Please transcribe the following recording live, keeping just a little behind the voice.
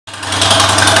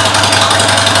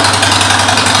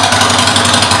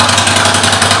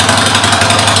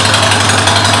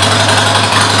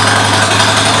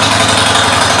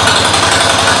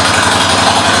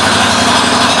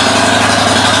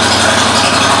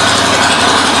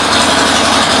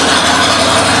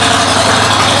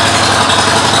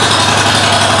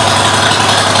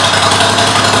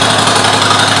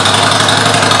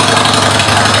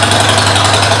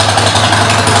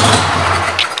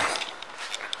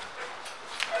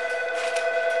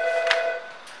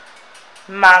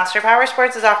Monster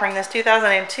Powersports is offering this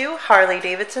 2002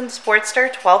 Harley-Davidson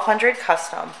Sportster 1200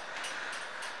 Custom.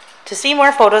 To see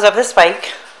more photos of this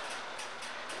bike,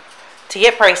 to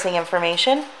get pricing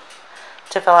information,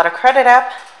 to fill out a credit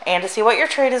app, and to see what your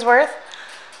trade is worth,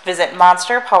 visit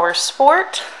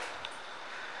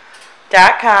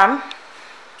monsterpowersport.com.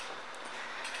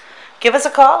 Give us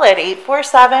a call at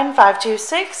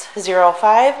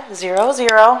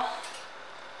 847-526-0500.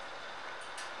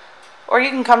 Or you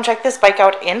can come check this bike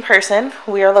out in person.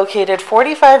 We are located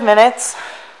 45 minutes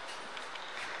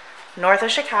north of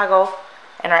Chicago,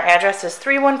 and our address is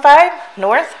 315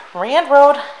 North Rand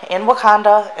Road in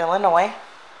Wauconda, Illinois.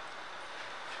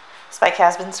 This bike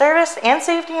has been serviced and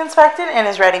safety inspected and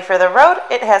is ready for the road.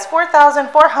 It has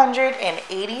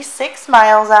 4,486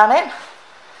 miles on it.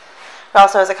 It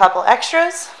also has a couple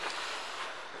extras.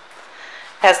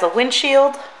 It has the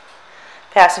windshield,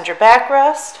 passenger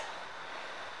backrest,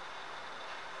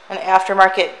 and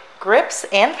aftermarket grips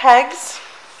and pegs.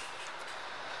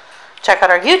 Check out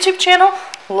our YouTube channel,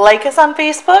 like us on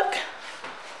Facebook,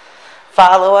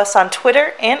 follow us on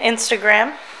Twitter and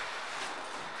Instagram.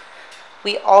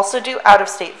 We also do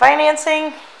out-of-state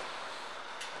financing,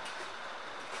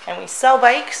 and we sell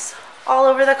bikes all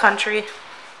over the country.